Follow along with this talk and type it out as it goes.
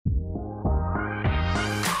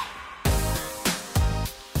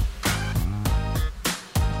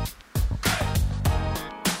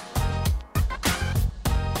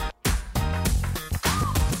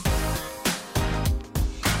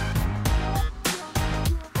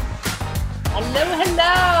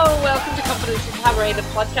Hello. Welcome to Confidence in Cabaret, the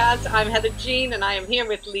podcast. I'm Heather Jean, and I am here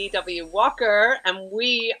with Leigh W. Walker, and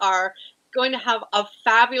we are going to have a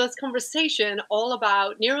fabulous conversation all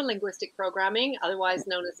about neuro-linguistic programming, otherwise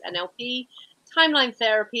known as NLP, timeline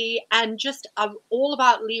therapy, and just all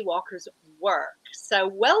about Leigh Walker's work. So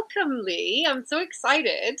welcome, Leigh. I'm so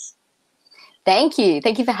excited. Thank you.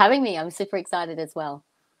 Thank you for having me. I'm super excited as well.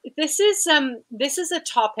 This is a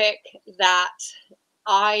topic that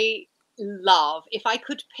I love. If I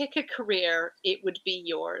could pick a career, it would be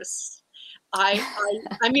yours. I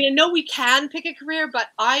mean, I know we can pick a career, but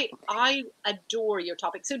I adore your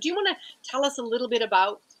topic. So do you want to tell us a little bit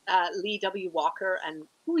about Leigh W. Walker and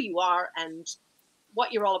who you are and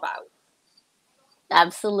what you're all about?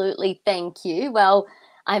 Absolutely. Thank you. Well,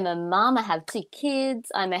 I'm a mum. I have 2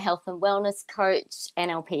 kids. I'm a health and wellness coach,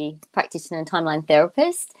 NLP practitioner and timeline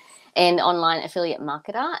therapist, and online affiliate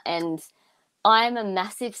marketer. And I'm a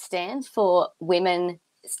massive stand for women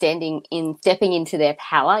stepping into their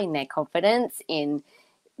power, in their confidence, in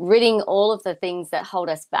ridding all of the things that hold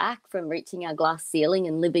us back from reaching our glass ceiling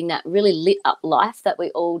and living that really lit up life that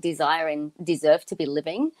we all desire and deserve to be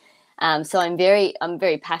living. So I'm very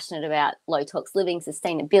passionate about low tox living,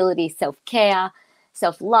 sustainability, self-care,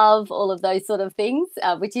 self-love, all of those sort of things,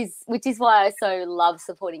 which is why I so love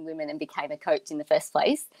supporting women and became a coach in the first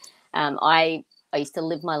place. I used to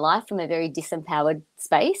live my life from a very disempowered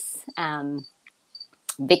space,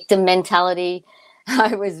 victim mentality.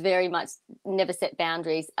 I was very much never set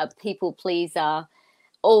boundaries, a people pleaser,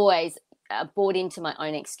 always bought into my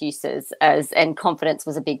own excuses, and confidence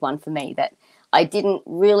was a big one for me, that I didn't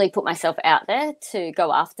really put myself out there to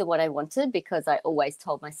go after what I wanted, because I always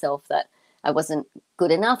told myself that I wasn't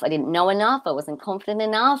good enough, I didn't know enough, I wasn't confident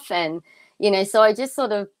enough. And, so I just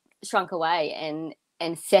sort of shrunk away and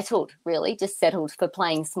settled for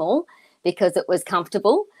playing small, because it was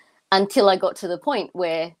comfortable, until I got to the point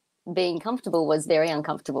where being comfortable was very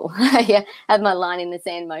uncomfortable. I had my line in the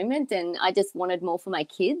sand moment, and I just wanted more for my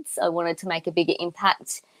kids. I wanted to make a bigger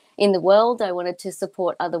impact in the world. I wanted to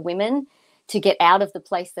support other women to get out of the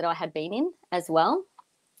place that I had been in as well,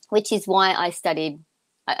 which is why I studied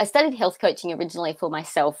health coaching originally for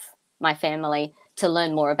myself, my family, to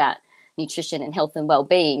learn more about nutrition and health and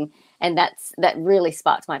well-being. And that really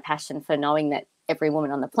sparked my passion for knowing that every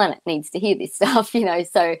woman on the planet needs to hear this stuff,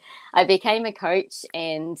 So I became a coach,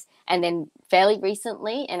 and then fairly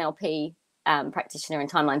recently NLP practitioner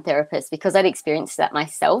and timeline therapist, because I'd experienced that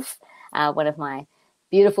myself. One of my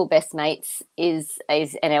beautiful best mates is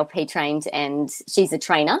NLP trained, and she's a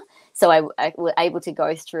trainer. So I was able to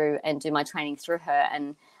go through and do my training through her.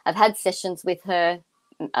 And I've had sessions with her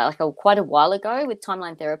quite a while ago with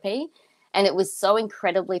timeline therapy. And it was so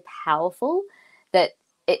incredibly powerful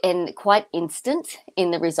and quite instant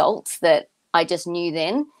in the results, that I just knew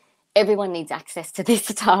then everyone needs access to this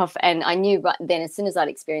stuff. And I knew right then, as soon as I'd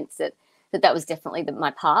experienced it, that was definitely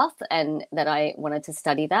my path, and that I wanted to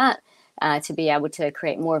study that to be able to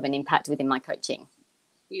create more of an impact within my coaching.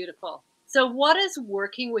 Beautiful. So what does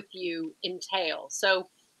working with you entail? So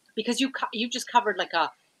because you just covered like a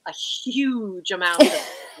huge amount of it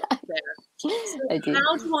there. So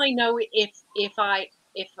how do I know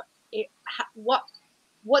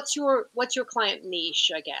what's your client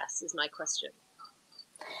niche, I guess, is my question.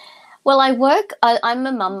 Well, I'm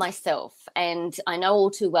a mum myself, and I know all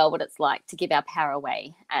too well what it's like to give our power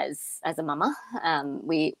away as a mama.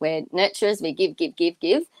 We're nurturers, we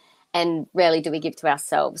give, and rarely do we give to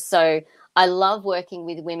ourselves. So I love working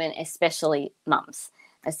with women, especially mums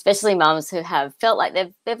who have felt like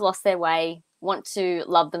they've lost their way, want to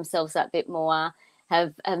love themselves that bit more,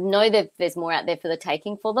 have know that there's more out there for the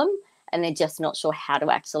taking for them, and they're just not sure how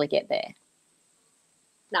to actually get there.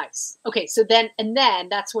 Nice. Okay, so then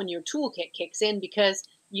that's when your toolkit kicks in, because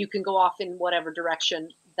you can go off in whatever direction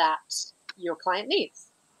that your client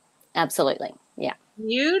needs. Absolutely. Yeah.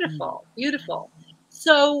 Beautiful.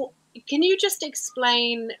 So can you just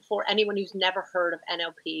explain, for anyone who's never heard of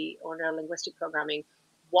NLP or neuro-linguistic programming,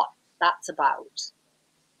 what that's about?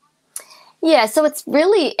 Yeah, so it's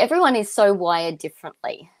really, everyone is so wired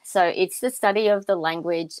differently. So it's the study of the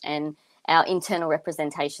language and our internal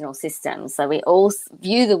representational systems. So we all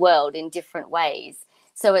view the world in different ways.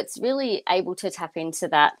 So it's really able to tap into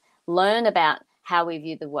that, learn about how we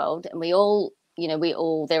view the world. And we all,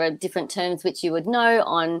 there are different terms which you would know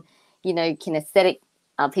on, kinesthetic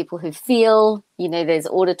people who feel, there's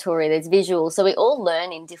auditory, there's visual. So we all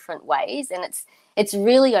learn in different ways. And it's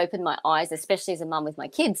really opened my eyes, especially as a mum with my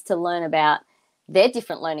kids, to learn about their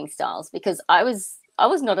different learning styles, because I was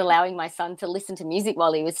not allowing my son to listen to music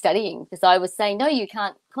while he was studying, because I was saying, no, you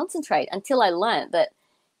can't concentrate, until I learned that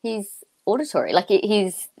his auditory. Like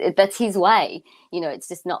that's his way. It's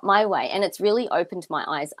just not my way. And it's really opened my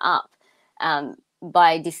eyes up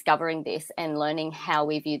by discovering this and learning how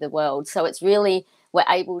we view the world. So it's really, we're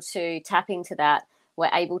able to tap into that.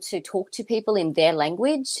 We're able to talk to people in their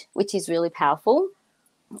language, which is really powerful.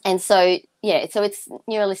 And so, so it's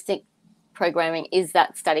neuralistic programming is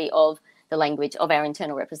that study of the language of our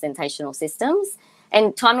internal representational systems.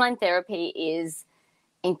 And timeline therapy is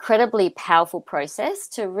incredibly powerful process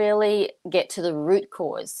to really get to the root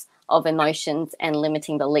cause of emotions and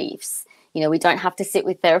limiting beliefs. We don't have to sit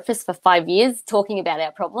with therapists for 5 years talking about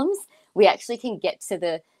our problems. We actually can get to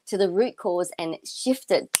the root cause and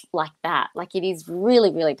shift it like that. Like, it is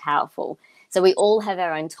really, really powerful. So we all have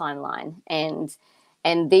our own timeline,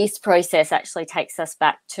 and this process actually takes us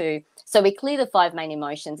back to, so we clear the 5 main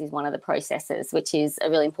emotions is one of the processes, which is a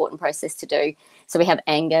really important process to do. So we have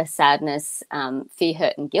anger, sadness, fear,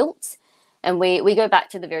 hurt, and guilt. And we go back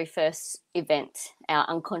to the very first event. Our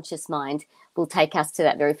unconscious mind will take us to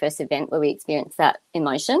that very first event where we experience that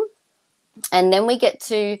emotion. And then we get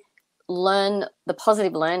to learn the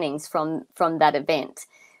positive learnings from that event,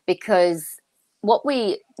 because what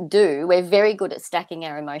we do, we're very good at stacking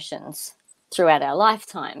our emotions throughout our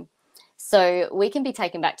lifetime. So we can be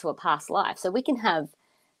taken back to a past life. So we can have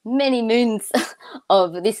many moons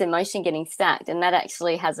of this emotion getting stacked, and that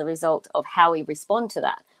actually has a result of how we respond to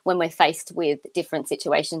that when we're faced with different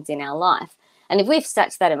situations in our life. And if we've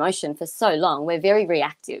stacked that emotion for so long, we're very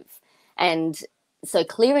reactive. And so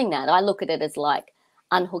clearing that, I look at it as like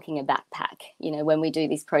unhooking a backpack. When we do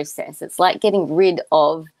this process, it's like getting rid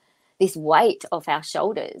of this weight off our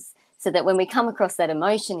shoulders, so that when we come across that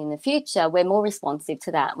emotion in the future, we're more responsive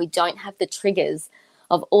to that. We don't have the triggers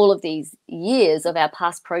of all of these years of our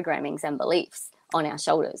past programmings and beliefs on our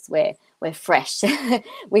shoulders. We're fresh,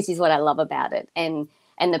 which is what I love about it. And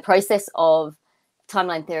the process of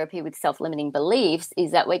timeline therapy with self-limiting beliefs is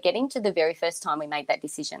that we're getting to the very first time we made that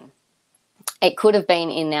decision. It could have been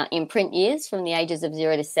in our imprint years from the ages of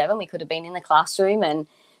 0 to 7. We could have been in the classroom and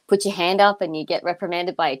put your hand up and you get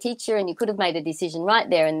reprimanded by a teacher, and you could have made a decision right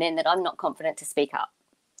there and then that I'm not confident to speak up.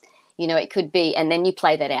 It could be, and then you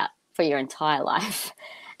play that out for your entire life.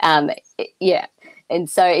 And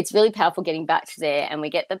so it's really powerful getting back to there, and we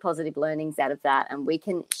get the positive learnings out of that, and we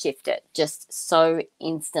can shift it just so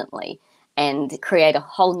instantly and create a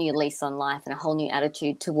whole new lease on life and a whole new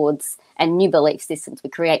attitude towards, and new belief systems. We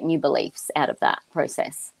create new beliefs out of that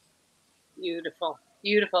process. Beautiful.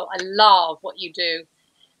 I love what you do.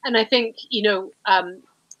 And I think,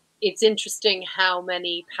 it's interesting how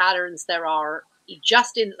many patterns there are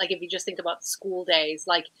just in, like, if you just think about school days,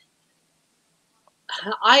 like,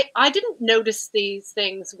 I didn't notice these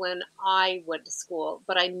things when I went to school,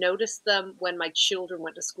 but I noticed them when my children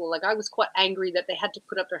went to school. Like, I was quite angry that they had to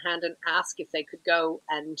put up their hand and ask if they could go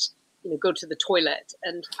and, go to the toilet.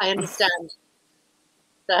 And I understand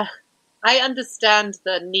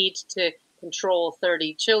the need to control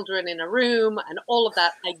 30 children in a room and all of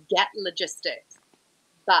that. I get logistics,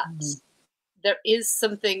 but there is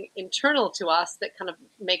something internal to us that kind of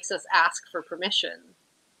makes us ask for permission.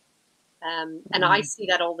 And I see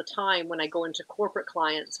that all the time when I go into corporate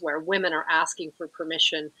clients where women are asking for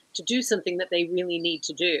permission to do something that they really need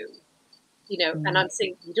to do. And I'm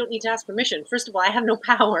saying, you don't need to ask permission. First of all, I have no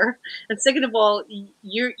power. And second of all,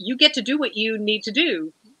 you get to do what you need to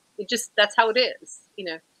do. That's how it is,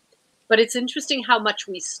 But it's interesting how much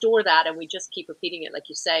we store that, and we just keep repeating it, like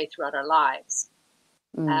you say, throughout our lives.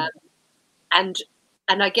 And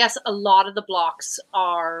I guess a lot of the blocks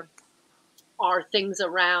are things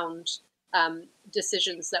around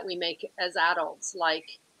decisions that we make as adults,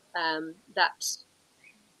 like that,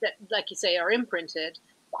 like you say, are imprinted.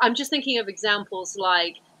 I'm just thinking of examples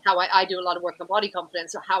like how I do a lot of work on body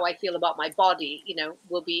confidence, or how I feel about my body,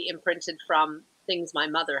 will be imprinted from things my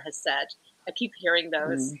mother has said. I keep hearing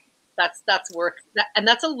those. That's work. And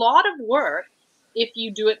that's a lot of work if you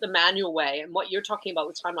do it the manual way. And what you're talking about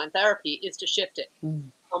with timeline therapy is to shift it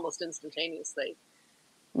almost instantaneously.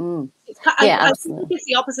 I think it's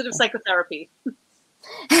the opposite of psychotherapy.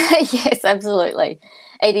 Yes, absolutely.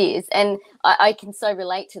 It is. And I can so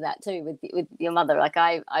relate to that too with your mother. Like,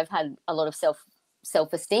 I've had a lot of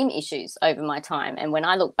self-esteem issues over my time. And when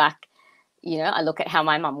I look back, I look at how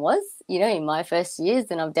my mum was, in my first years,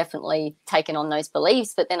 and I've definitely taken on those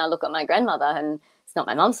beliefs. But then I look at my grandmother, and it's not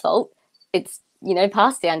my mum's fault. It's,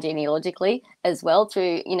 passed down genealogically as well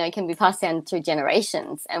through, can be passed down through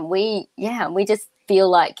generations. And we just feel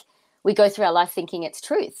like we go through our life thinking it's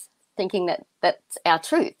truth, thinking that that's our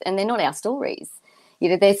truth, and they're not our stories.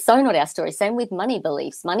 They're so not our stories. Same with money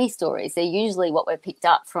beliefs, money stories. They're usually what we've picked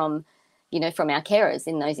up from from our carers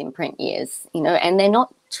in those imprint years, and they're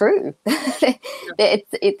not true.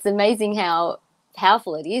 It's amazing how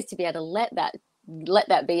powerful it is to be able to let that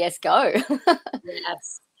BS go.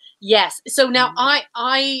 Yes. So now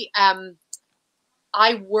I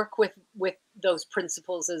work with those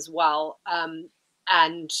principles as well,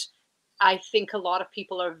 and I think a lot of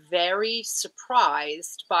people are very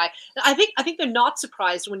surprised by. I think they're not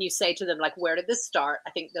surprised when you say to them, like, "Where did this start?"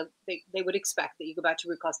 I think they would expect that you go back to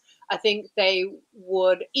root cause. I think they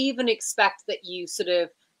would even expect that you sort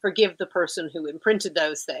of forgive the person who imprinted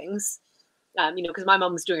those things. Because my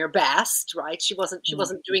mom was doing her best, right? She wasn't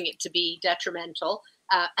doing it to be detrimental,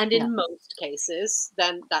 and in most cases,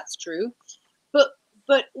 then that's true.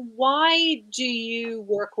 But why do you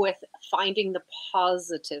work with finding the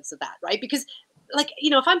positives of that, right? Because, like,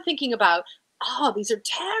 if I'm thinking about, oh, these are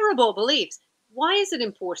terrible beliefs, why is it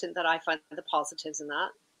important that I find the positives in that?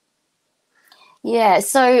 Yeah,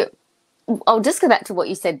 so I'll just go back to what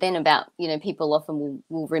you said then about, people often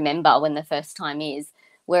will remember when the first time is,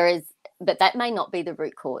 but that may not be the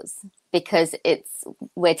root cause, because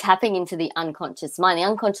we're tapping into the unconscious mind. The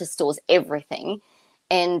unconscious stores everything.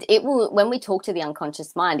 And it will, when we talk to the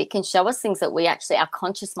unconscious mind, it can show us things that our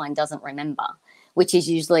conscious mind doesn't remember, which is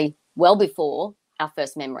usually well before our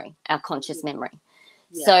first memory, our conscious memory.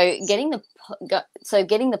 Yes. So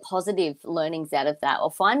getting the positive learnings out of that,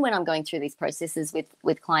 or find when I'm going through these processes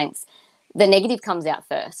with clients, the negative comes out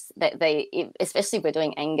first. Especially if we're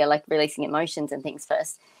doing anger, like releasing emotions and things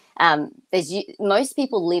first. Most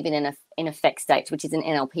people live in an effect state, which is an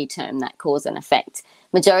NLP term, that cause and effect.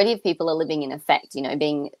 Majority of people are living in effect,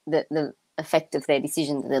 being the effect of their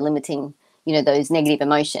decisions, they're limiting, those negative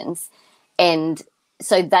emotions. And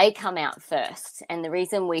so they come out first. And the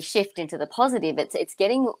reason we shift into the positive, it's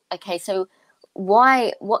getting, okay, so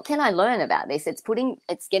what can I learn about this? It's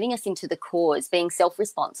getting us into the cause, being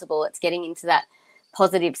self-responsible. It's getting into that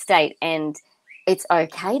positive state, and it's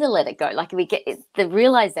okay to let it go. Like, we get the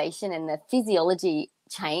realization and the physiology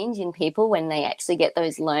change in people when they actually get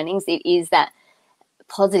those learnings. It is that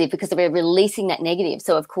positive, because we're releasing that negative.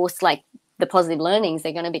 So of course, like, the positive learnings,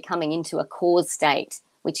 they're going to be coming into a cause state,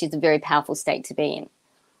 which is a very powerful state to be in.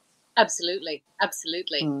 Absolutely.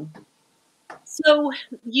 So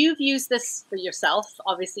you've used this for yourself.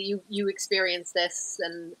 Obviously, you experienced this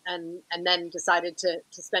and then decided to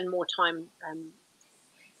spend more time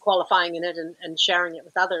qualifying in it and sharing it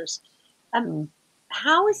with others.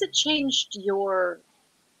 How has it changed your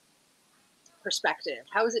perspective?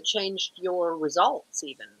 How has it changed your results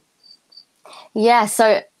even? Yeah,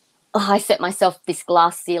 so I set myself this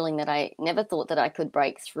glass ceiling that I never thought that I could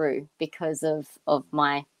break through because of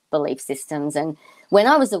my belief systems. And when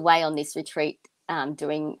I was away on this retreat,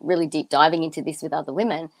 doing really deep diving into this with other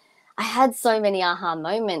women, I had so many aha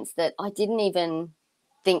moments that I didn't even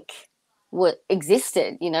think what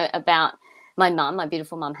existed, about my mum. My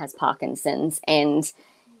beautiful mum has Parkinson's, and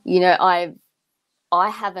I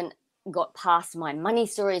haven't got past my money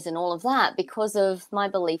stories and all of that because of my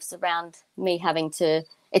beliefs around me having to.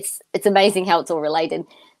 It's amazing how it's all related.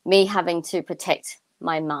 Me having to protect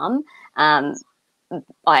my mum.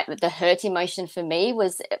 The hurt emotion for me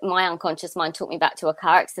was my unconscious mind took me back to a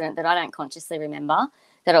car accident that I don't consciously remember,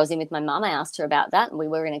 that I was in with my mum. I asked her about that, and we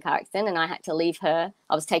were in a car accident, and I had to leave her.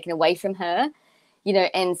 I was taken away from her,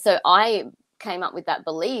 and so I came up with that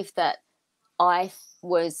belief that it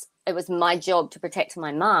was my job to protect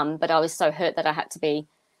my mum, but I was so hurt that I had to be.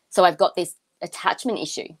 So I've got this attachment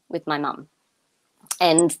issue with my mum,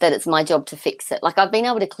 and that it's my job to fix it. Like, I've been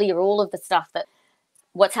able to clear all of the stuff that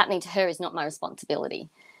what's happening to her is not my responsibility,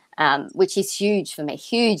 which is huge for me,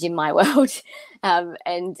 huge in my world.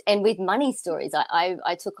 And with money stories,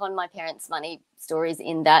 I took on my parents' money stories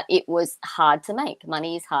in that it was hard to make.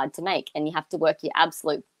 Money is hard to make, and you have to work your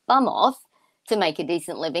absolute bum off to make a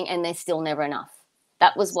decent living, and there's still never enough.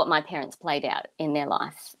 That was what my parents played out in their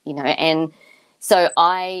life, and so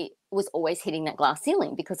I was always hitting that glass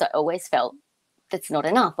ceiling because I always felt that's not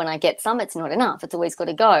enough. When I get some, it's not enough. It's always got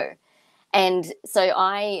to go. And so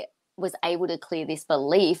I was able to clear this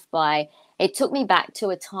belief it took me back to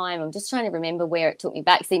a time. I'm just trying to remember where it took me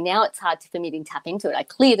back. See, now it's hard for me to tap into it. I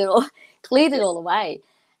cleared it all away.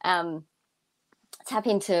 Tap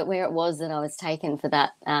into where it was that I was taken for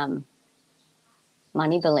that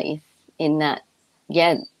money belief, in that,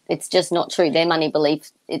 yeah, it's just not true. Their money belief,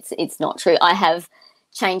 it's not true. I have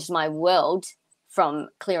changed my world from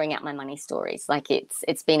clearing out my money stories. Like,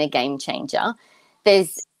 it's been a game changer.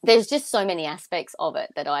 There's just so many aspects of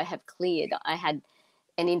it that I have cleared. I had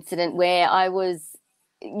an incident where I was,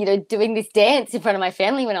 doing this dance in front of my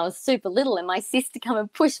family when I was super little, and my sister come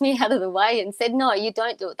and pushed me out of the way and said, "No, you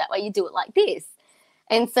don't do it that way. You do it like this."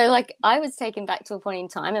 And so, like, I was taken back to a point in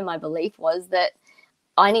time, and my belief was that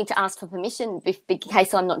I need to ask for permission in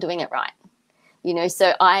case I'm not doing it right. You know,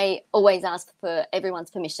 so I always ask for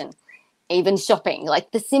everyone's permission, even shopping,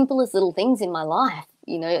 like the simplest little things in my life,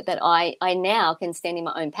 you know, that I now can stand in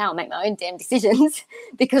my own power, make my own damn decisions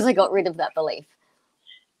because I got rid of that belief.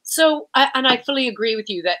 So, and I fully agree with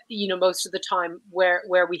you that, you know, most of the time where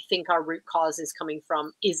we think our root cause is coming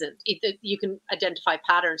from isn't. You can identify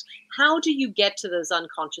patterns. How do you get to those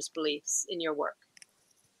unconscious beliefs in your work?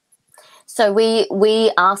 So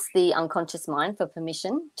we ask the unconscious mind for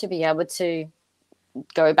permission to be able to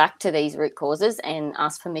go back to these root causes and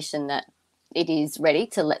ask permission that it is ready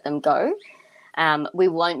to let them go. We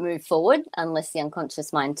won't move forward unless the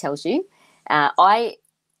unconscious mind tells you.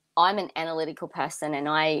 I'm an analytical person, and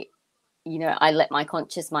I let my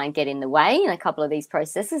conscious mind get in the way in a couple of these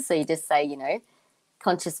processes. So you just say, you know,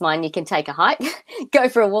 conscious mind, you can take a hike, go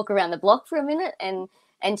for a walk around the block for a minute, and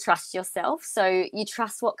trust yourself. So you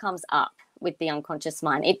trust what comes up with the unconscious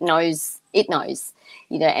mind. It knows,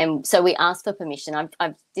 you know. And so we ask for permission.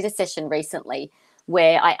 I did a session recently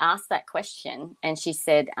where I asked that question, and she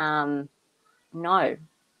said, no.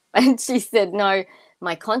 And she said, no,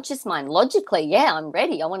 my conscious mind, logically, yeah, I'm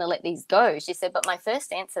ready. I want to let these go. She said, but my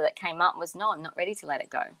first answer that came up was, no, I'm not ready to let it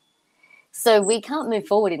go. So we can't move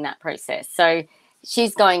forward in that process. So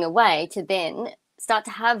she's going away to then start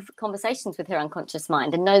to have conversations with her unconscious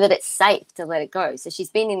mind and know that it's safe to let it go. So she's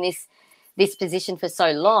been in this position for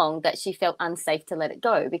so long that she felt unsafe to let it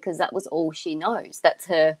go because that was all she knows. That's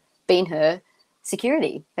been her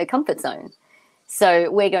security, her comfort zone.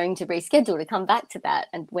 So we're going to reschedule to come back to that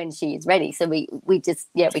and when she is ready. So we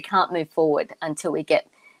can't move forward until we get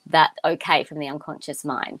that okay from the unconscious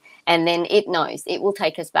mind. And then it knows. It will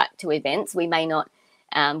take us back to events. We may not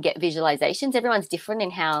get visualizations. Everyone's different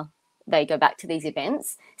in how they go back to these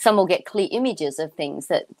events. Some will get clear images of things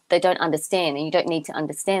that they don't understand, and you don't need to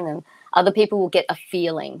understand them. Other people will get a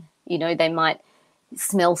feeling. You know, they might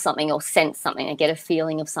smell something or sense something and get a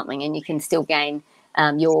feeling of something, and you can still gain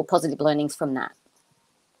your positive learnings from that.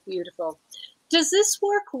 Beautiful. Does this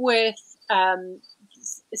work with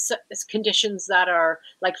conditions that are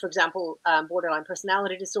like, for example, borderline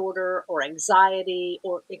personality disorder or anxiety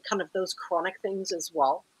or kind of those chronic things as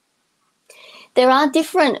well? There are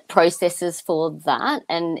different processes for that,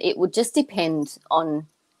 and it would just depend on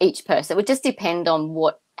each person. It would just depend on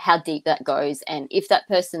how deep that goes, and if that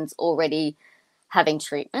person's already having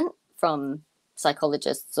treatment from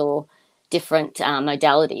psychologists or different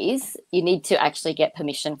modalities, you need to actually get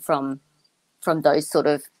permission from those sort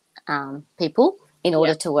of people in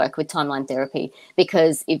order to work with timeline therapy.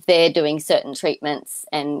 Because if they're doing certain treatments,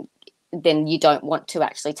 and then you don't want to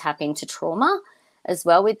actually tap into trauma as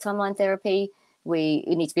well with timeline therapy, we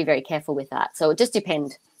need to be very careful with that. So it just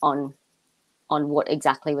depends on what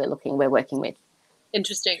exactly we're working with.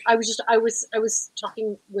 Interesting. I was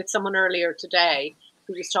talking with someone earlier today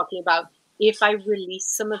who was talking about, if I release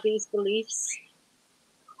some of these beliefs,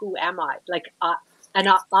 who am I? Like,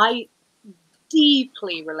 I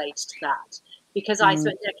deeply relate to that because I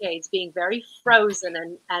spent decades being very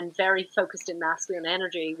frozen and very focused in masculine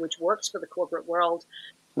energy, which works for the corporate world.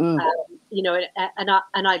 You know, and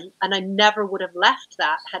I never would have left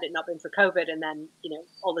that had it not been for COVID. And then, you know,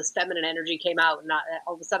 all this feminine energy came out, and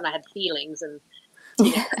all of a sudden I had feelings, and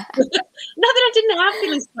you know, not that I didn't have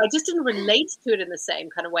feelings, but I just didn't relate to it in the same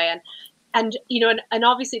kind of way. And you know, and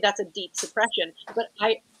obviously that's a deep suppression. But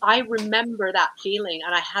I remember that feeling,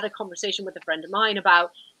 and I had a conversation with a friend of mine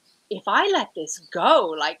about, if I let this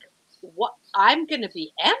go, like, what, I'm going to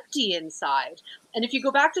be empty inside. And if you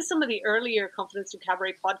go back to some of the earlier Confidence to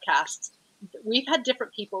Cabaret podcasts, we've had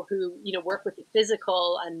different people who, you know, work with the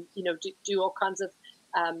physical and, you know, do all kinds of,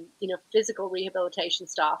 you know, physical rehabilitation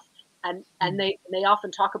stuff. And they often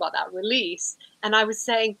talk about that release. And I was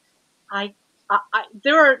saying,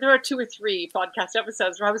 there are 2 or 3 podcast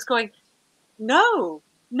episodes where I was going, no,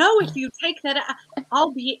 if you take that,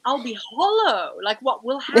 I'll be hollow. Like, what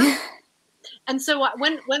will happen? And so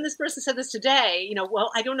when this person said this today, you know,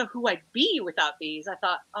 well, I don't know who I'd be without these. I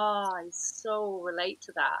thought, I so relate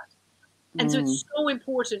to that. And so it's so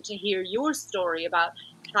important to hear your story about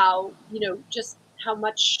how, you know, just how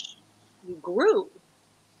much you grew.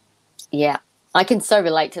 Yeah, I can so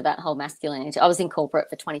relate to that whole masculine energy. I was in corporate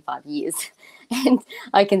for 25 years and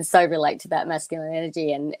I can so relate to that masculine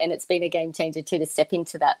energy, and it's been a game changer too, to step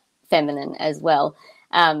into that feminine as well.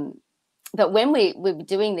 But when we were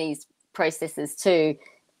doing these processes too,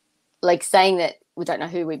 like saying that we don't know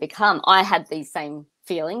who we become, I had these same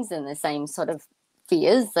feelings and the same sort of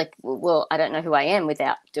fears, like, well, I don't know who I am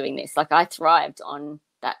without doing this. Like, I thrived on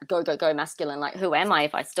that go masculine, like who am I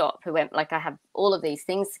if I stop? Like I have all of these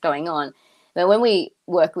things going on. But when we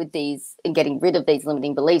work with these and getting rid of these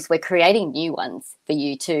limiting beliefs, we're creating new ones for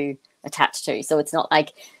you to attach to. So it's not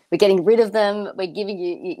like we're getting rid of them, we're giving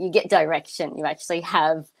you get direction. You actually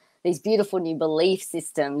have these beautiful new belief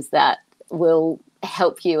systems that will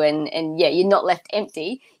help you, and yeah, you're not left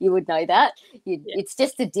empty. You would know that. It's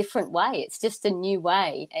just a different way. It's just a new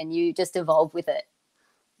way, and you just evolve with it.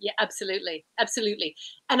 Yeah, absolutely, absolutely.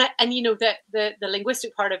 And you know that the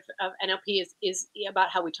linguistic part of NLP is about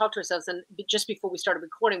how we talk to ourselves. And just before we started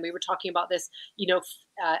recording, we were talking about this, you know,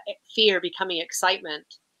 fear becoming excitement.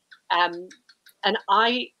 And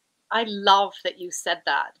I love that you said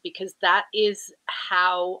that, because that is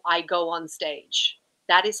how I go on stage.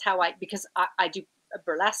 That is how because I do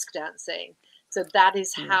burlesque dancing. So that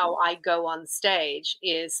is how I go on stage,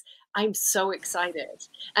 is I'm so excited.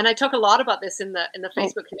 And I talk a lot about this in the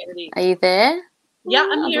Facebook community. Are you there? Yeah,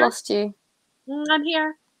 I'm here. I've lost you. I'm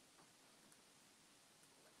here.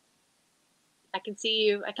 I can see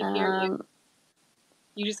you. I can hear you.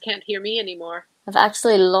 You just can't hear me anymore. I've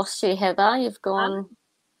actually lost you, Heather. You've gone.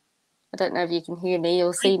 I don't know if you can hear me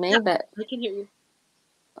or see me, but I can hear you.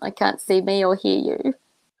 I can't see me or hear you.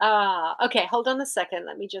 Okay. Hold on a second.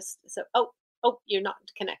 Let me just. Oh, you're not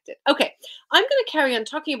connected. Okay. I'm going to carry on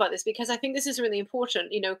talking about this because I think this is really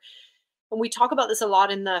important. You know, when we talk about this a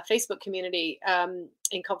lot in the Facebook community,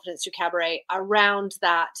 in Confidence Through Cabaret, around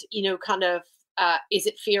that, you know, kind of, is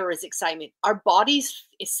it fear or is it excitement? Our bodies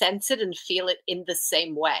sense it and feel it in the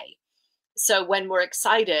same way. So when we're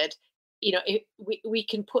excited, you know, we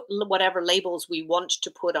can put whatever labels we want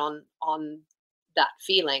to put on that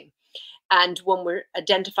feeling. And when we're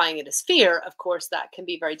identifying it as fear, of course, that can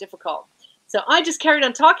be very difficult. So I just carried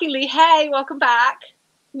on talking, Leigh. Hey, welcome back.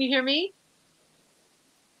 Can you hear me?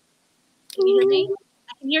 Can you hear me?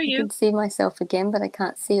 I can hear you. I can see myself again, but I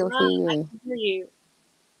can't see or hear you. I can hear you.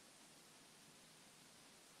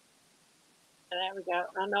 There we go.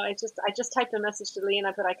 Oh no, I just typed a message to Leigh and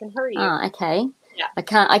I put I can hear you. Okay. Yeah.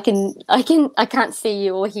 I can't see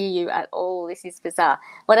you or hear you at all. This is bizarre.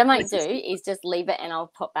 What I might do is just leave it and I'll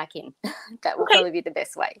pop back in. That will probably be the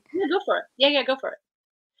best way. Yeah, go for it. Yeah, go for it.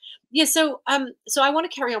 Yeah, so I want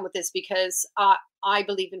to carry on with this because I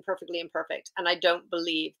believe in perfectly imperfect, and I don't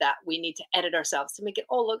believe that we need to edit ourselves to make it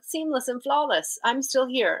all look seamless and flawless. I'm still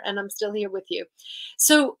here, and I'm still here with you.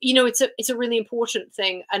 So, you know, it's a really important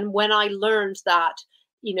thing. And when I learned that,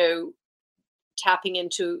 you know, tapping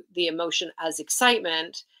into the emotion as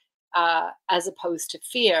excitement, as opposed to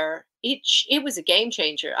fear, it was a game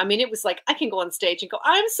changer. I mean, it was like I can go on stage and go,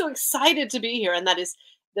 I'm so excited to be here, and that is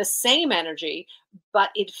the same energy, but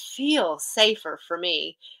it feels safer for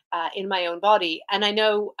me in my own body. And I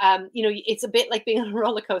know, you know, it's a bit like being on a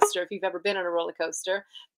roller coaster. If you've ever been on a roller coaster,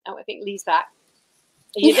 oh, I think Leigh's back.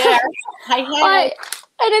 Are you there? Hi.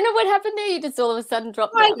 I don't know what happened there. You just all of a sudden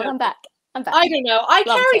dropped out, but I'm back. I don't know. I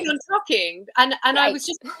carried on talking, and I was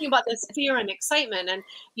just talking about this fear and excitement. And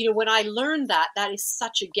you know, when I learned that is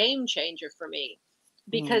such a game changer for me.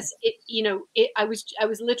 Because I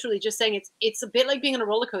was literally just saying it's a bit like being on a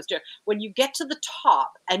roller coaster. When you get to the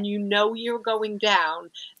top and you know you're going down,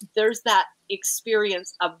 there's that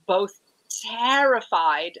experience of both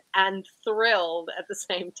terrified and thrilled at the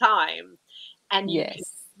same time. And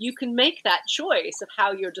you can make that choice of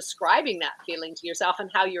how you're describing that feeling to yourself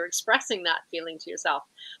and how you're expressing that feeling to yourself.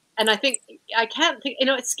 And I think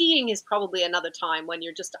skiing is probably another time when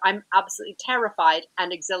I'm absolutely terrified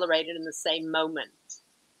and exhilarated in the same moment.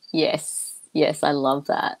 Yes, I love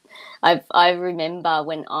that. I remember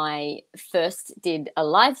when I first did a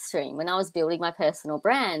live stream, when I was building my personal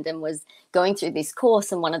brand and was going through this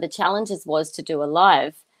course, and one of the challenges was to do a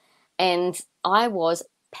live, and I was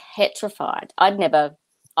petrified.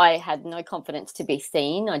 I had no confidence to be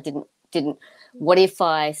seen. I didn't, what if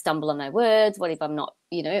I stumble on my words? What if I'm not,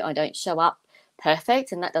 I don't show up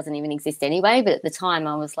perfect? And that doesn't even exist anyway. But at the time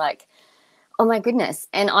I was like, oh my goodness.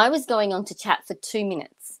 And I was going on to chat for 2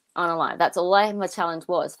 minutes on a live. That's all my challenge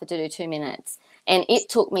was, to do 2 minutes. And it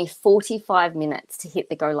took me 45 minutes to hit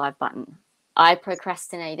the go live button. I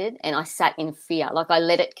procrastinated and I sat in fear. Like I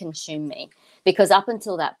let it consume me, because up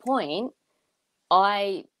until that point,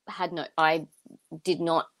 I did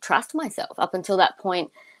not trust myself. Up until that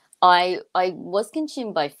point, I was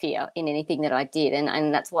consumed by fear in anything that I did.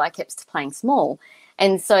 And that's why I kept playing small.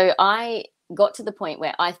 And so I got to the point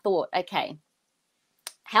where I thought, okay,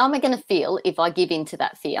 how am I going to feel if I give in to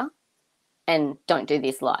that fear and don't do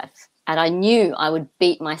this live? And I knew I would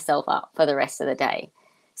beat myself up for the rest of the day.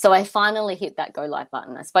 So I finally hit that go live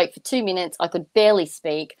button. I spoke for 2 minutes. I could barely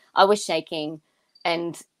speak. I was shaking,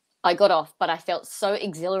 and I got off, but I felt so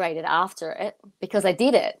exhilarated after it because I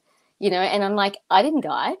did it, and I'm like, I didn't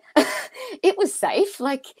die. It was safe.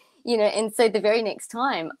 Like, and so the very next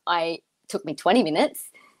time took me 20 minutes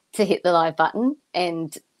to hit the live button,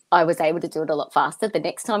 and I was able to do it a lot faster. The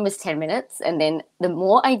next time was 10 minutes. And then the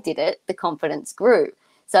more I did it, the confidence grew.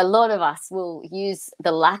 So a lot of us will use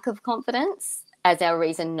the lack of confidence as our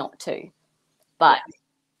reason not to. But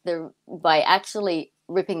by actually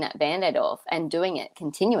ripping that Band-Aid off and doing it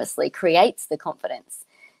continuously creates the confidence.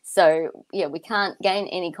 So, yeah, we can't gain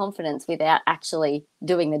any confidence without actually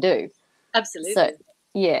doing the do. Absolutely. So,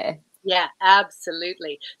 yeah. Yeah,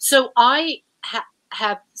 absolutely. So I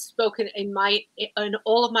have spoken in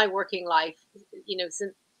all of my working life,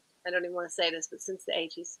 since, I don't even want to say this, but since the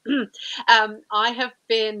 80s, I have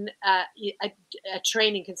been a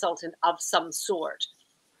training consultant of some sort.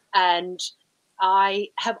 And I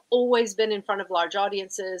have always been in front of large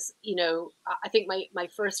audiences. I think my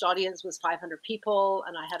first audience was 500 people,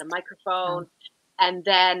 and I had a microphone. And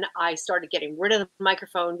then I started getting rid of the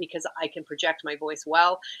microphone because I can project my voice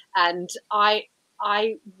well. And I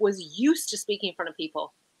was used to speaking in front of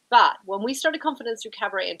people. But when we started Confidence Through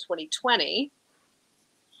Cabaret in 2020,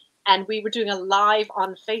 and we were doing a live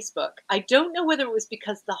on Facebook, I don't know whether it was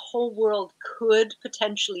because the whole world could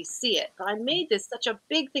potentially see it, but I made this such a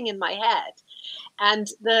big thing in my head. And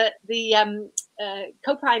the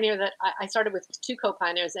co-pioneer that I started with, 2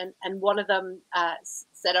 co-pioneers, and one of them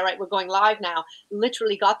said, all right, we're going live now,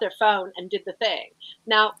 literally got their phone and did the thing.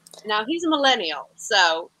 Now he's a millennial,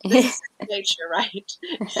 so this is nature, right?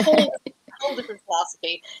 Whole different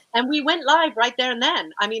philosophy. And we went live right there and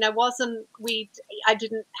then. I mean, I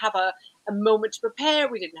didn't have a moment to prepare.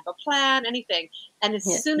 We didn't have a plan, anything. And as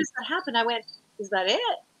soon as that happened, I went, is that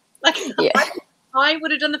it? Like, I would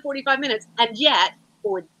have done the 45 minutes. And yet,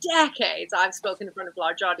 for decades, I've spoken in front of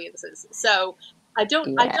large audiences. So I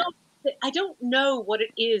don't know what it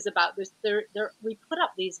is about this. We put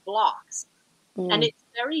up these blocks, and it's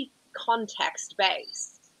very context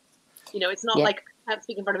based. It's not like I can't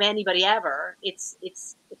speak in front of anybody ever. It's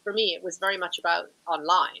for me, it was very much about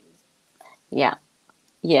online. Yeah.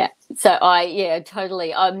 So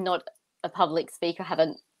totally. I'm not a public speaker. I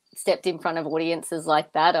haven't stepped in front of audiences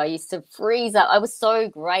like that. I used to freeze up. I was so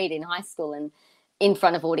great in high school and in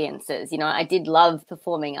front of audiences. I did love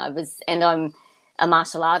performing. And I'm a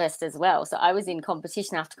martial artist as well. So I was in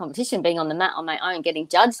competition after competition, being on the mat on my own, getting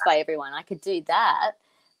judged by everyone. I could do that.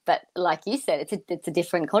 But like you said, it's a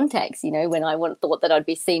different context, when I thought that I'd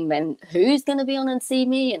be seen, and who's going to be on and see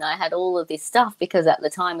me? And I had all of this stuff because at the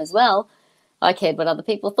time as well, I cared what other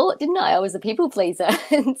people thought, didn't I? I was a people pleaser.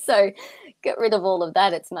 And so get rid of all of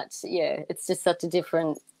that. It's just such a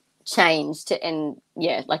different change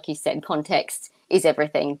like you said, context is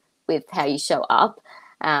everything with how you show up.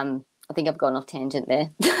 I think I've gone off tangent there.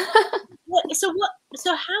 So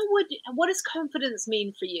what does confidence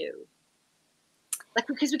mean for you? Like,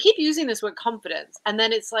 because we keep using this word confidence, and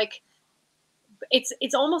then it's like,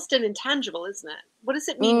 it's almost an intangible, isn't it? What does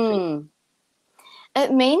it mean for you?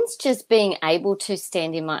 It means just being able to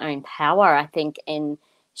stand in my own power, I think, and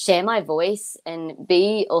share my voice and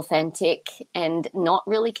be authentic and not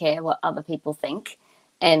really care what other people think.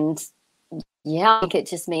 And I think it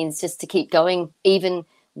just means just to keep going, even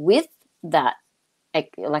with that,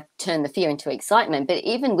 like turn the fear into excitement. But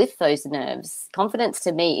even with those nerves, confidence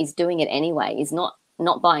to me is doing it anyway, is not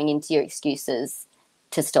buying into your excuses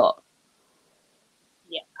to stop.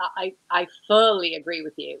 Yeah, I fully agree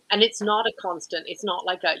with you. And it's not a constant. It's not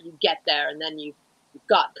like you get there and then you've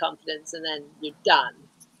got confidence and then you're done.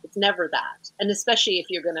 It's never that. And especially if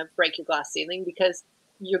you're going to break your glass ceiling, because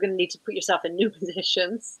you're going to need to put yourself in new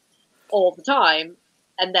positions all the time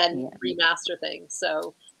and then remaster things.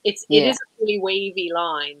 So it is a really wavy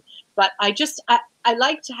line. But I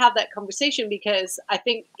like to have that conversation because I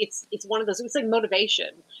think it's one of those, it's like motivation.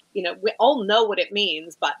 We all know what it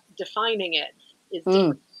means, but defining it is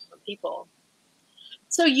different for people.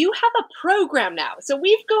 So you have a program now. So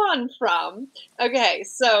we've gone from,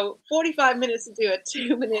 45 minutes to do a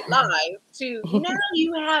 2-minute live to now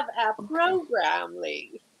you have a program,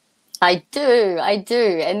 Leigh. I do.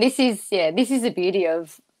 And this is the beauty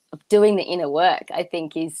of doing the inner work, I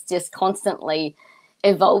think, is just constantly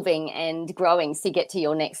evolving and growing to get to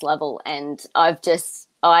your next level. And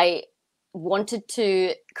I wanted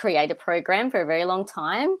to create a program for a very long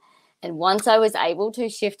time. And once I was able to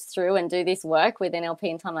shift through and do this work with NLP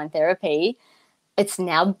and timeline therapy, it's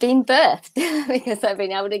now been birthed because I've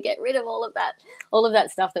been able to get rid of all of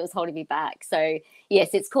that stuff that was holding me back. So yes,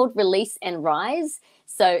 it's called Release and Rise.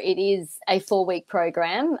 So it is a 4-week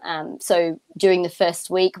program. So during the first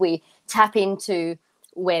week, we tap into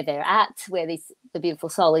where they're at, where the beautiful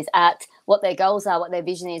soul is at, what their goals are, what their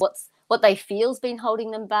vision is, what they feel's been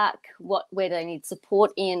holding them back, where they need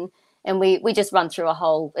support in. And we just run through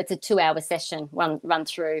it's a 2-hour session, run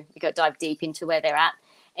through, we go dive deep into where they're at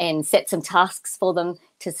and set some tasks for them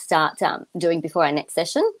to start doing before our next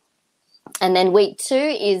session. And then week 2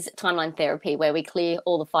 is timeline therapy, where we clear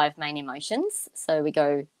all the 5 main emotions. So we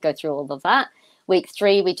go through all of that. Week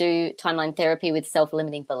 3, we do timeline therapy with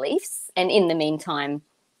self-limiting beliefs. And in the meantime,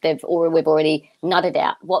 we've already nutted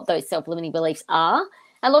out what those self-limiting beliefs are.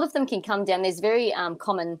 A lot of them can come down. There's very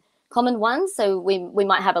common ones. So we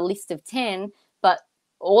might have a list of 10, but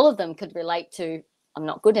all of them could relate to, I'm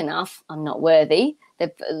not good enough, I'm not worthy.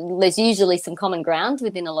 There's usually some common ground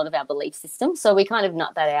within a lot of our belief systems. So we kind of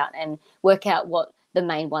nut that out and work out what the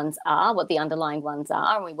main ones are, what the underlying ones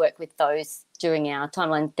are, and we work with those during our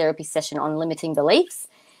timeline therapy session on limiting beliefs.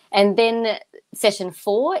 And then session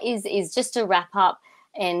 4 is just to wrap up,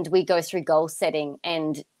 and we go through goal setting,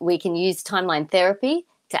 and we can use timeline therapy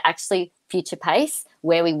to actually future pace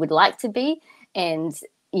where we would like to be. And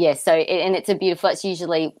it's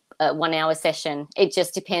usually a 1-hour session. It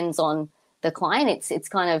just depends on the client. It's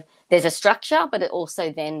kind of, there's a structure, but it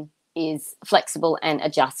also then is flexible and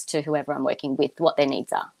adjusts to whoever I'm working with, what their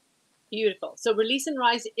needs are. Beautiful. So Release and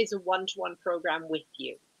Rise is a one-to-one program with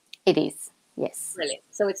you. It is, yes. Brilliant.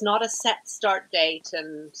 So it's not a set start date,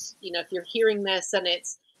 and if you're hearing this and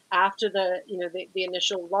it's after the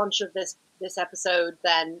initial launch of this episode,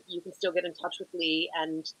 then you can still get in touch with Leigh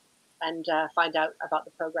and find out about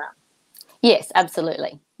the program. Yes,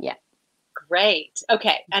 absolutely. Yeah. Great.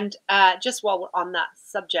 Okay. And just while we're on that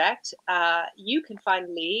subject, you can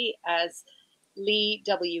find Leigh as Leigh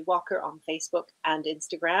W. Walker on Facebook and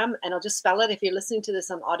Instagram. And I'll just spell it. If you're listening to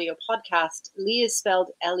this on audio podcast, Leigh is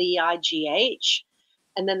spelled Leigh,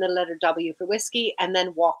 and then the letter W for whiskey, and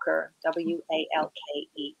then Walker, Walker.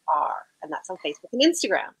 And that's on Facebook and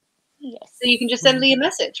Instagram. Yes. So you can just send Leigh a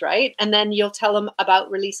message, right? And then you'll tell them about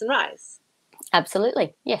Release and Rise.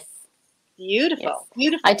 Absolutely. Yes. Beautiful.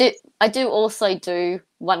 Yes. Beautiful. I do also do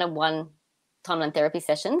one-on-one timeline therapy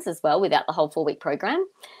sessions as well, without the whole 4-week program.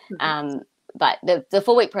 Mm-hmm. But the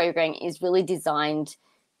 4-week program is really designed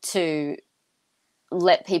to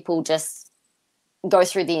let people just go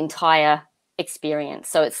through the entire experience.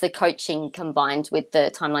 So it's the coaching combined with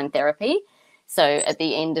the timeline therapy. So at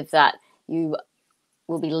the end of that, you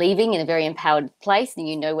will be leaving in a very empowered place, and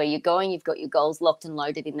you know where you're going. You've got your goals locked and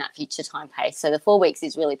loaded in that future time pace. So the 4 weeks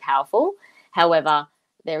is really powerful. However,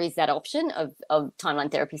 there is that option of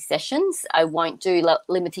timeline therapy sessions. I won't do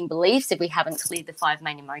limiting beliefs if we haven't cleared the 5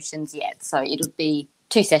 main emotions yet. So it'll be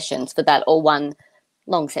 2 sessions for that, or 1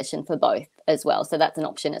 long session for both as well. So that's an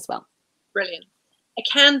option as well. Brilliant. I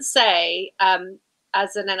can say,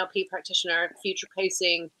 as an NLP practitioner, future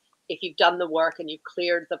pacing, if you've done the work and you've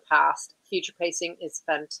cleared the past, future pacing is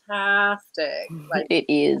fantastic. It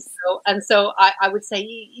is. So I would say,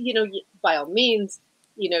 by all means,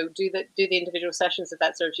 do the individual sessions if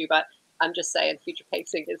that serves you. But I'm just saying, future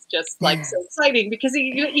pacing is just so exciting, because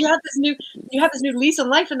you have this new lease on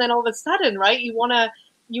life, and then all of a sudden, right, you want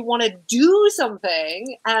to do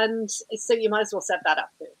something, and so you might as well set that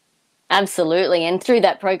up too. Absolutely. And through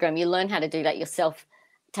that program, you learn how to do that yourself.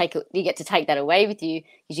 You get to take that away with you,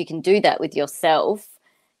 because you can do that with yourself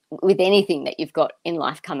with anything that you've got in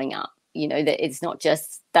life coming up. That it's not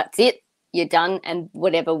just, that's it, you're done, and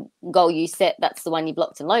whatever goal you set, that's the one you've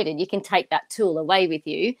locked and loaded. You can take that tool away with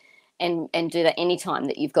you and do that anytime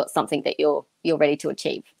that you've got something that you're ready to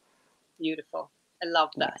achieve. Beautiful. I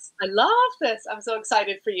love this. I love this. I'm so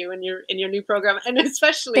excited for you and your new program, and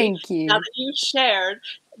especially now that you shared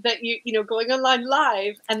that going online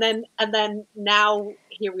live, and then now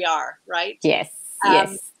here we are, right? Yes.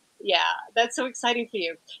 Yes. Yeah, that's so exciting for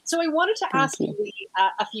you. So I wanted to ask you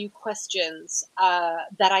a few questions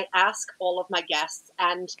that I ask all of my guests,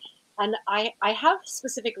 and I have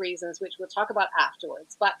specific reasons which we'll talk about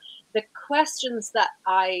afterwards. But the questions that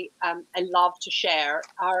I love to share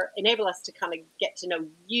enable us to kind of get to know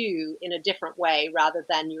you in a different way, rather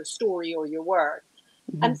than your story or your work.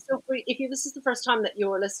 Mm-hmm. And so this is the first time that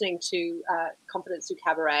you're listening to Confidence Through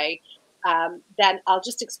Cabaret, then I'll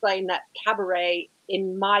just explain that Cabaret,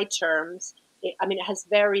 in my terms, it has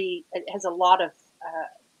a lot of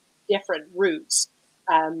different roots.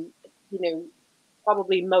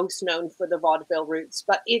 Probably most known for the vaudeville roots,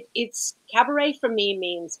 but it's Cabaret for me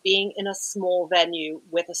means being in a small venue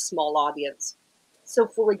with a small audience. So,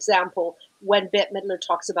 for example, when Bette Midler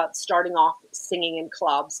talks about starting off singing in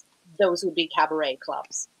clubs, those would be cabaret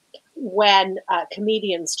clubs. When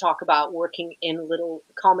comedians talk about working in little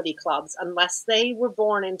comedy clubs, unless they were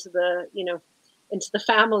born into the into the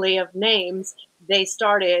family of names, they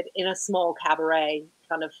started in a small cabaret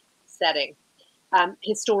kind of setting.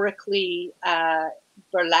 Historically,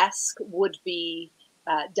 burlesque would be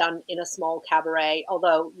done in a small cabaret,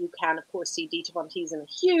 although you can, of course, see Dita Von Teese in a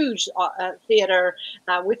huge theater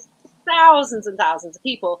with thousands and thousands of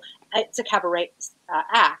people. It's a cabaret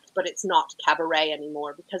act, but it's not cabaret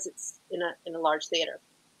anymore because it's in a large theater.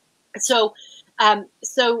 So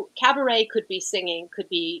cabaret could be singing, could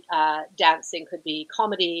be dancing, could be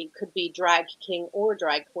comedy, could be drag king or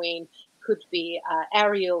drag queen, could be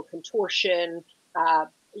aerial contortion.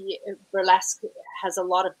 Burlesque has a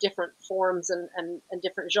lot of different forms and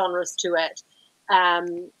different genres to it.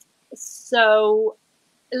 So,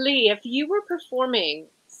 Leigh, if you were performing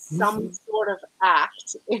some sort of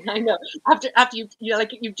act, and I know after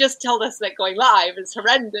like you've just told us that going live is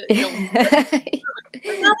horrendous. But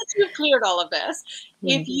now that you've cleared all of this,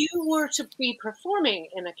 if you were to be performing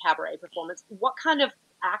in a cabaret performance, what kind of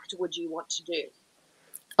act would you want to do?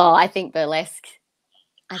 Oh, I think burlesque.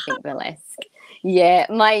 Yeah,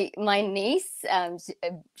 my niece,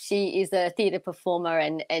 she is a theatre performer,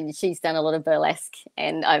 and she's done a lot of burlesque,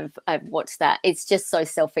 and I've watched that. It's just so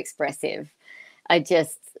self-expressive. I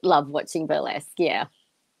just love watching burlesque. Yeah.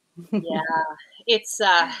 It's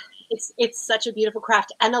such a beautiful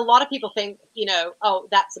craft, and a lot of people think, oh,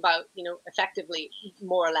 that's about, effectively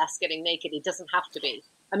more or less getting naked. It doesn't have to be.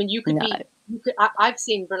 I mean, you could be. I've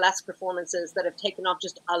seen burlesque performances that have taken off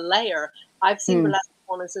just a layer. I've seen burlesque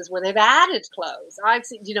performances where they've added clothes. I've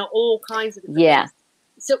seen, all kinds of different things.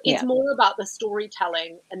 So it's more about the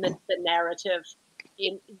storytelling and the narrative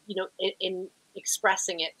in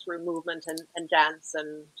expressing it through movement and dance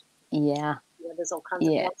and there's all kinds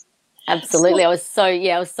of things. Absolutely. I was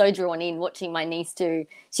so drawn in watching my niece do.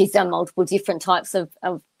 She's done multiple different types of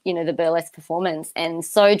the burlesque performance, and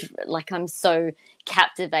so I'm so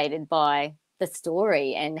captivated by the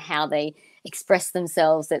story and how they express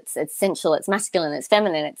themselves. It's sensual, it's masculine, it's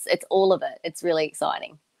feminine, it's all of it. It's really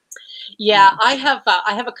exciting. Yeah, I have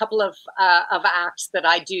a couple of acts that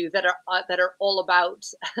I do that are all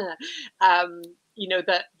about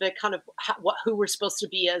the kind of who we're supposed to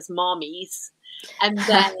be as mommies, and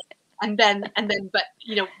then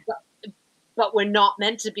but we're not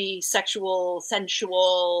meant to be sexual,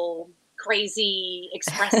 sensual, crazy,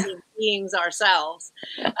 expressive beings ourselves.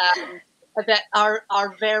 That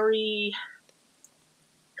are very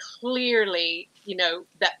clearly,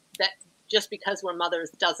 that just because we're mothers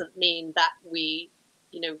doesn't mean that we,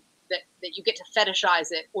 that you get to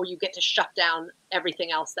fetishize it or you get to shut down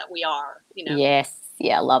everything else that we are. Yes,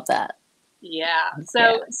 yeah, I love that. Yeah.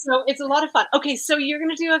 So it's a lot of fun. Okay, so you're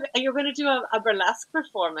gonna do a burlesque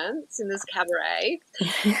performance in this cabaret.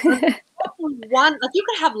 One, like, you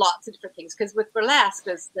could have lots of different things, because with burlesque,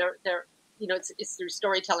 it's through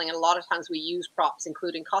storytelling, and a lot of times we use props,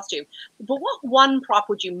 including costume. But what one prop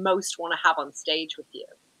would you most want to have on stage with you?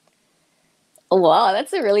 Oh, wow,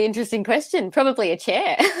 that's a really interesting question. Probably a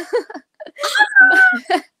chair.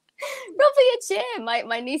 Probably a chair.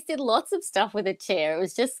 My niece did lots of stuff with a chair. It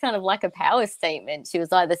was just kind of like a power statement. She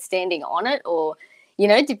was either standing on it or,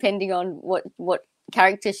 depending on what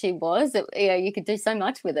character she was, you could do so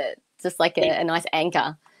much with it. Just like a nice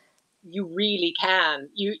anchor. You really can.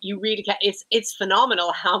 You really can. It's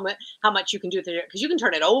phenomenal how much you can do with it, because you can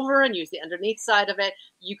turn it over and use the underneath side of it.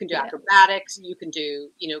 You can do acrobatics. You can do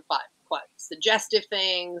quite suggestive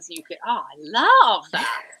things. You could. Oh, I love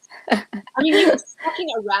that. I mean, even walking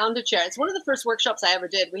around a chair. It's one of the first workshops I ever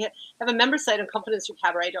did. We have a member site on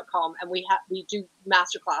confidencecabaret.com, and we do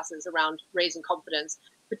master classes around raising confidence,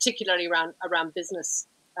 particularly around business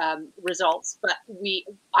results. But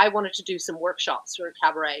I wanted to do some workshops for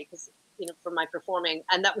cabaret, because for my performing,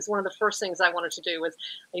 and that was one of the first things I wanted to do. Was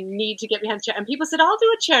I need to get behind the chair, and people said, "I'll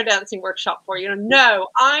do a chair dancing workshop for you." No,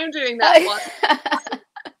 I'm doing that one.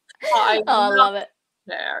 I love it.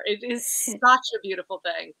 There, it is such a beautiful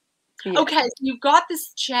thing. Yeah. Okay, so you've got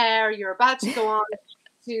this chair. You're about to go on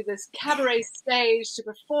to this cabaret stage to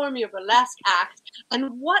perform your burlesque act.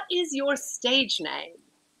 And what is your stage name?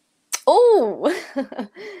 Oh,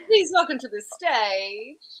 please welcome to the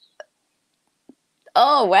stage.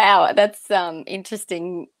 Oh, wow, that's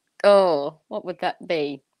interesting. Oh, what would that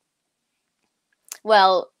be?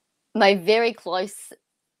 Well, my very close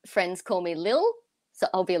friends call me Lil, so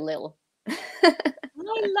I'll be Lil. I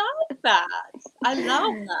love that. I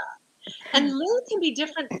love that. And Lil can be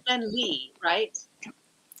different than Leigh, right?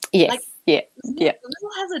 Yes. Lil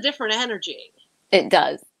has a different energy. It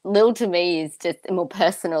does. Lil to me is just more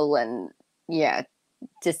personal, and it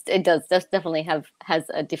does definitely has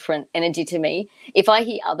a different energy to me. If I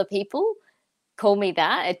hear other people call me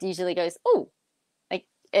that, it usually goes, oh, like,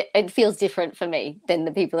 it feels different for me than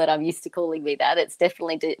the people that I'm used to calling me that. It's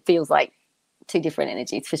definitely feels like two different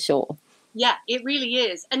energies for sure. Yeah, it really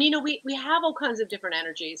is. And, we have all kinds of different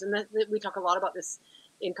energies. And we talk a lot about this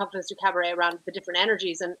in Confidence to Cabaret around the different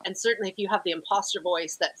energies. And certainly if you have the imposter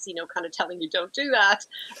voice that's, kind of telling you don't do that,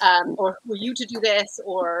 or who are you to do this,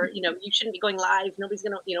 or, you shouldn't be going live, nobody's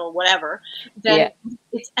going to, whatever, then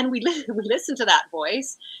we listen to that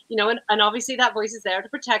voice, and obviously that voice is there to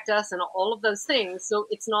protect us and all of those things. So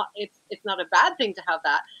it's not a bad thing to have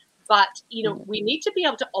that. But, we need to be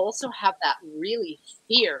able to also have that really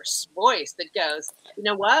fierce voice that goes, you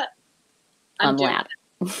know what? I'm loud.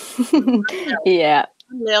 Yeah.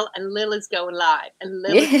 Lil, and Lil is going live, and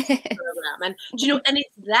Lil is the program. And, and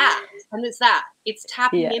it's that. It's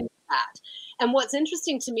tapping into that. And what's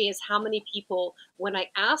interesting to me is how many people, when I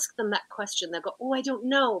ask them that question, they'll go, oh, I don't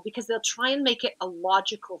know, because they'll try and make it a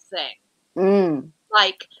logical thing.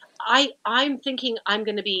 Like, I'm thinking I'm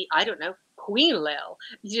going to be, I don't know, Queen Lil,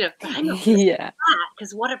 but I'm not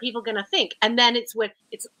because what are people going to think? And then it's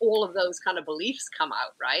all of those kind of beliefs come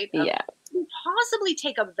out, right? Couldn't possibly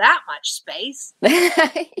take up that much space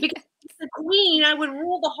because the queen, I would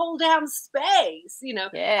rule the whole damn space, and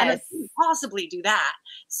I couldn't possibly do that.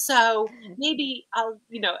 So maybe I'll,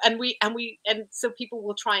 and so people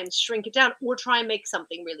will try and shrink it down or try and make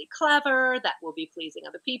something really clever that will be pleasing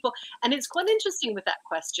other people. And it's quite interesting with that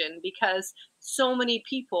question because so many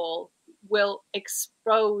people will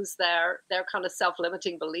expose their kind of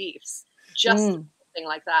self-limiting beliefs just something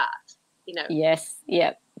like that, Yes.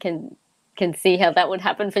 Yeah. Can see how that would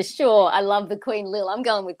happen for sure. I love the Queen Lil. I'm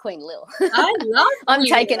going with Queen Lil. I love I'm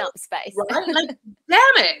taking up space. Right? Like, damn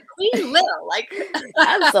it, Queen Lil. Like,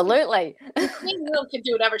 absolutely. Queen Lil can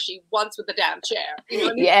do whatever she wants with the damn chair. You know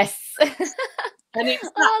what I mean? Yes. And it's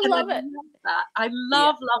I love it. I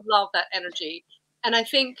love that energy. And I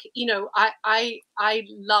think, I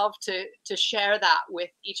love to share that with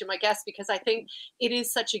each of my guests because I think it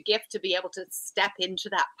is such a gift to be able to step into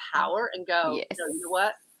that power and go, you know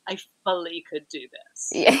what? I fully could do this.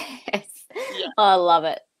 Yes. Yeah. I love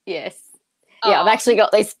it. Yes. Yeah, I've actually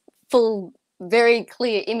got this full, very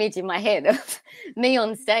clear image in my head of me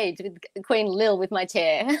on stage with Queen Lil with my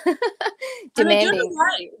chair demanding.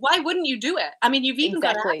 Why wouldn't you do it? I mean, you've even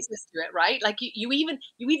got access to it, right? Like you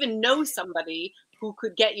even know somebody who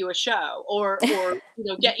could get you a show or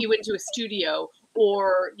get you into a studio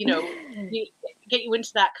or get you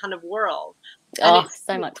into that kind of world. And it's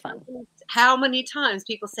so much fun. How many times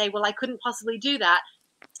people say, well, I couldn't possibly do that.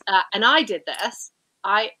 And I did this.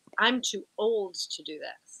 I'm too old to do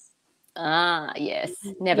this. Yes.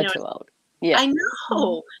 Never too old. Yeah.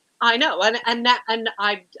 I know. And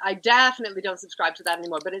I definitely don't subscribe to that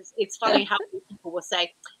anymore. But it's funny how many people will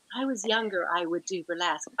say, I was younger, I would do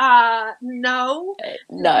burlesque. No.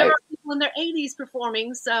 There are people in their 80s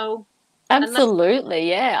performing, so. Absolutely,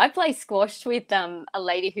 yeah. I play squash with a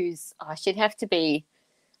lady who's she'd have to be,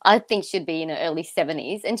 I think she'd be in her early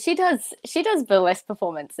 70s, and she does burlesque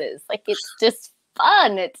performances. Like it's just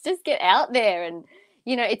fun. It's just get out there and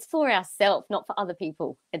it's for ourselves, not for other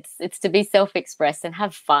people. It's to be self-expressed and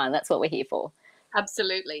have fun. That's what we're here for.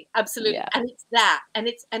 Absolutely. Yeah. And it's that.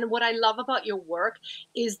 And what I love about your work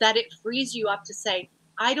is that it frees you up to say,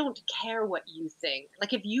 I don't care what you think.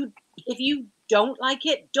 Like if you don't like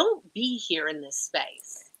it, don't be here in this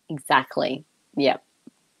space. Exactly. Yeah.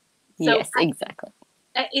 So yes, exactly.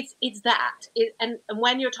 It's that. And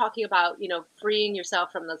when you're talking about, freeing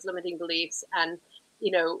yourself from those limiting beliefs and,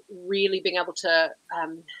 really being able to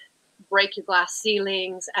break your glass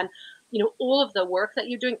ceilings and, all of the work that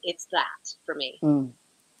you're doing, it's that for me.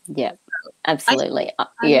 Yeah, absolutely.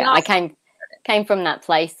 I came from that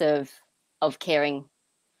place of caring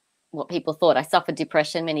what people thought. I suffered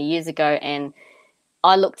depression many years ago, and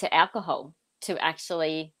I looked to alcohol to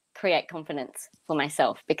actually create confidence for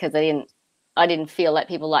myself because I didn't feel like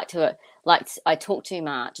people liked I talked too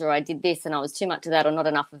much or I did this and I was too much of that or not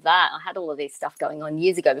enough of that. I had all of this stuff going on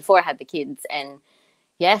years ago before I had the kids, and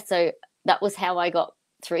so that was how I got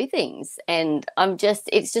through things. And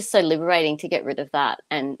it's just so liberating to get rid of that.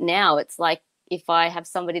 And now it's like if I have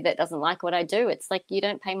somebody that doesn't like what I do, it's like you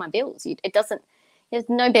don't pay my bills. There's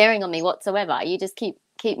no bearing on me whatsoever. You just keep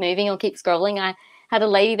moving or keep scrolling. I had a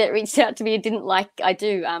lady that reached out to me and didn't like I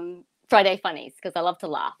do Friday funnies because I love to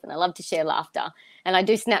laugh and I love to share laughter, and I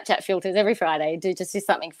do Snapchat filters every Friday. Do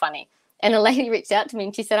something funny. And a lady reached out to me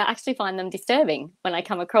and she said, I actually find them disturbing when I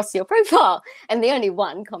come across your profile. And the only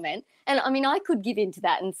one comment. And I mean, I could give into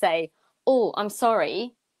that and say, oh, I'm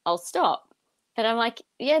sorry, I'll stop. But I'm like,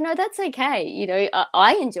 yeah, no, that's okay.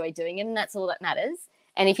 I enjoy doing it and that's all that matters.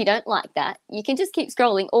 And if you don't like that, you can just keep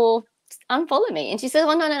scrolling or unfollow me. And she said,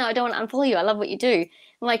 well, no, I don't want to unfollow you. I love what you do.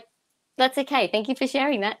 I'm like, that's okay. Thank you for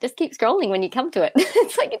sharing that. Just keep scrolling when you come to it.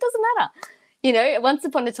 It's like, it doesn't matter. You know, once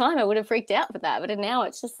upon a time I would have freaked out for that, but now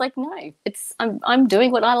it's just like, no, I'm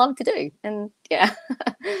doing what I love to do. And yeah.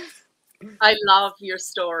 I love your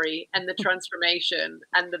story and the transformation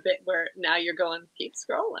and the bit where now you're going, keep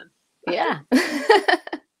scrolling. Yeah. I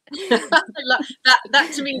love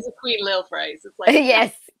that to me is a Queen Lil phrase. It's like,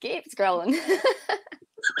 yes, keep scrolling. I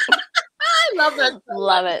love it. So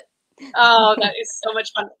love much. it. Oh, that is so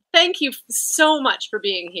much fun. Thank you so much for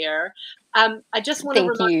being here. I just want to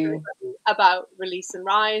remind everybody about Release and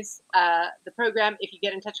Rise, the program. If you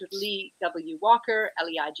get in touch with Leigh W. Walker,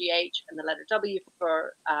 Leigh, and the letter W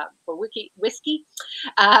for whiskey,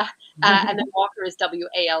 and then Walker is Walker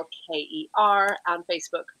on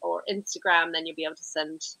Facebook or Instagram, then you'll be able to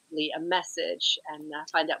send Leigh a message and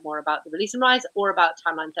find out more about the Release and Rise or about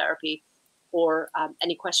timeline therapy, or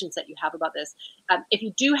any questions that you have about this. If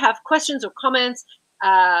you do have questions or comments,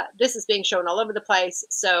 this is being shown all over the place.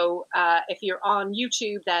 So if you're on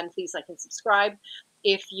YouTube, then please like and subscribe.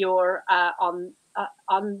 If you're on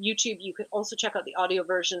YouTube, you can also check out the audio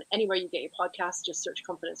version anywhere you get your podcast. Just search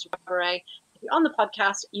Confidence Through Cabaret. If you're on the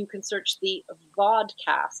podcast, you can search the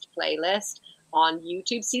vodcast playlist on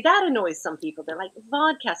YouTube. See, that annoys some people. They're like,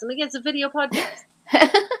 vodcast. I'm like, it's a video podcast.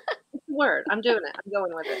 Word. I'm doing it. I'm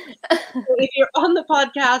going with it. So if you're on the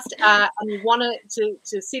podcast and you want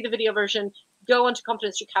to see the video version, go onto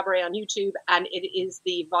Confidence Through Cabaret on YouTube, and it is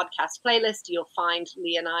the vodcast playlist. You'll find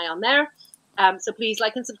Leigh and I on there. So please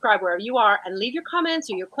like and subscribe wherever you are, and leave your comments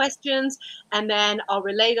or your questions, and then I'll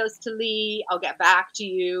relay those to Leigh. I'll get back to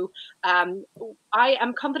you. I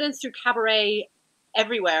am Confidence Through Cabaret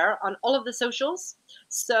everywhere on all of the socials,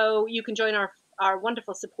 so you can join our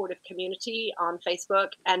wonderful supportive community on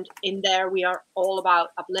Facebook. And in there, we are all about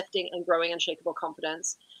uplifting and growing unshakable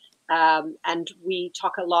confidence. And we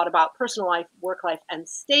talk a lot about personal life, work life, and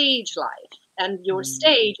stage life. And your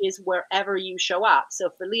stage is wherever you show up. So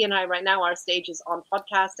for Leigh and I right now, our stage is on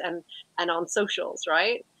podcast and on socials,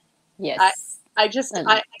 right? Yes. I just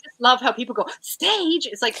love how people go, stage?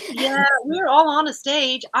 It's like, yeah, we're all on a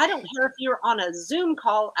stage. I don't care if you're on a Zoom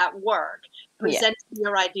call at work presenting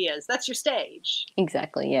your ideas. That's your stage.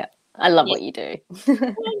 Exactly. Yeah. I love what you do.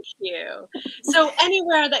 Thank you. So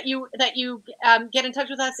anywhere that you get in touch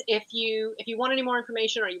with us, if you want any more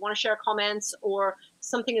information, or you want to share comments, or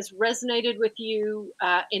something has resonated with you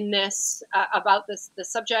in this about the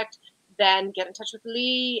subject, then get in touch with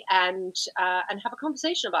Leigh and have a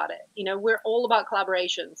conversation about it. You know, we're all about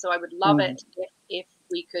collaboration, so I would love it if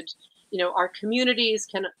we could, you know, our communities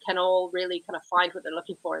can all really kind of find what they're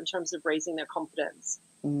looking for in terms of raising their confidence.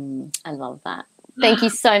 I love that. Thank you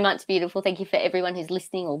so much, beautiful. Thank you for everyone who's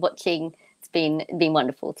listening or watching. It's been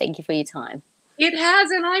wonderful. Thank you for your time. It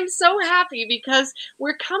has, and I'm so happy because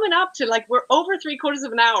we're coming up to, like, we're over 3/4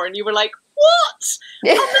 of an hour, and you were like, what?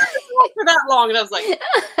 I'll never talk for that long. And I was like,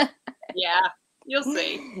 yeah, you'll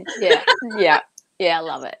see. Yeah, I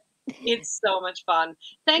love it. It's so much fun.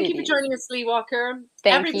 Thank you for joining us, Leigh Walker.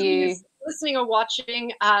 Thank you. Who's listening or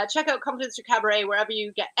watching, check out Confidence Through Cabaret wherever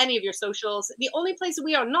you get any of your socials. The only place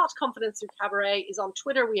we are not Confidence Through Cabaret is on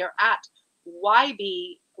Twitter. We are at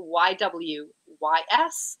YBYWYS.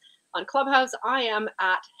 On Clubhouse, I am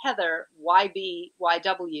at Heather YBYWYS,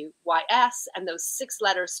 and those 6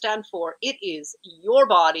 letters stand for it is your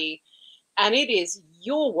body, and it is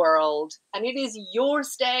your world, and it is your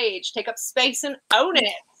stage. Take up space and own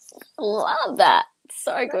it. Love that.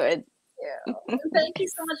 So good. Yeah. Thank you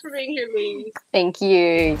so much for being here, Leigh. Thank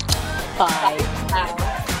you. Bye. Bye.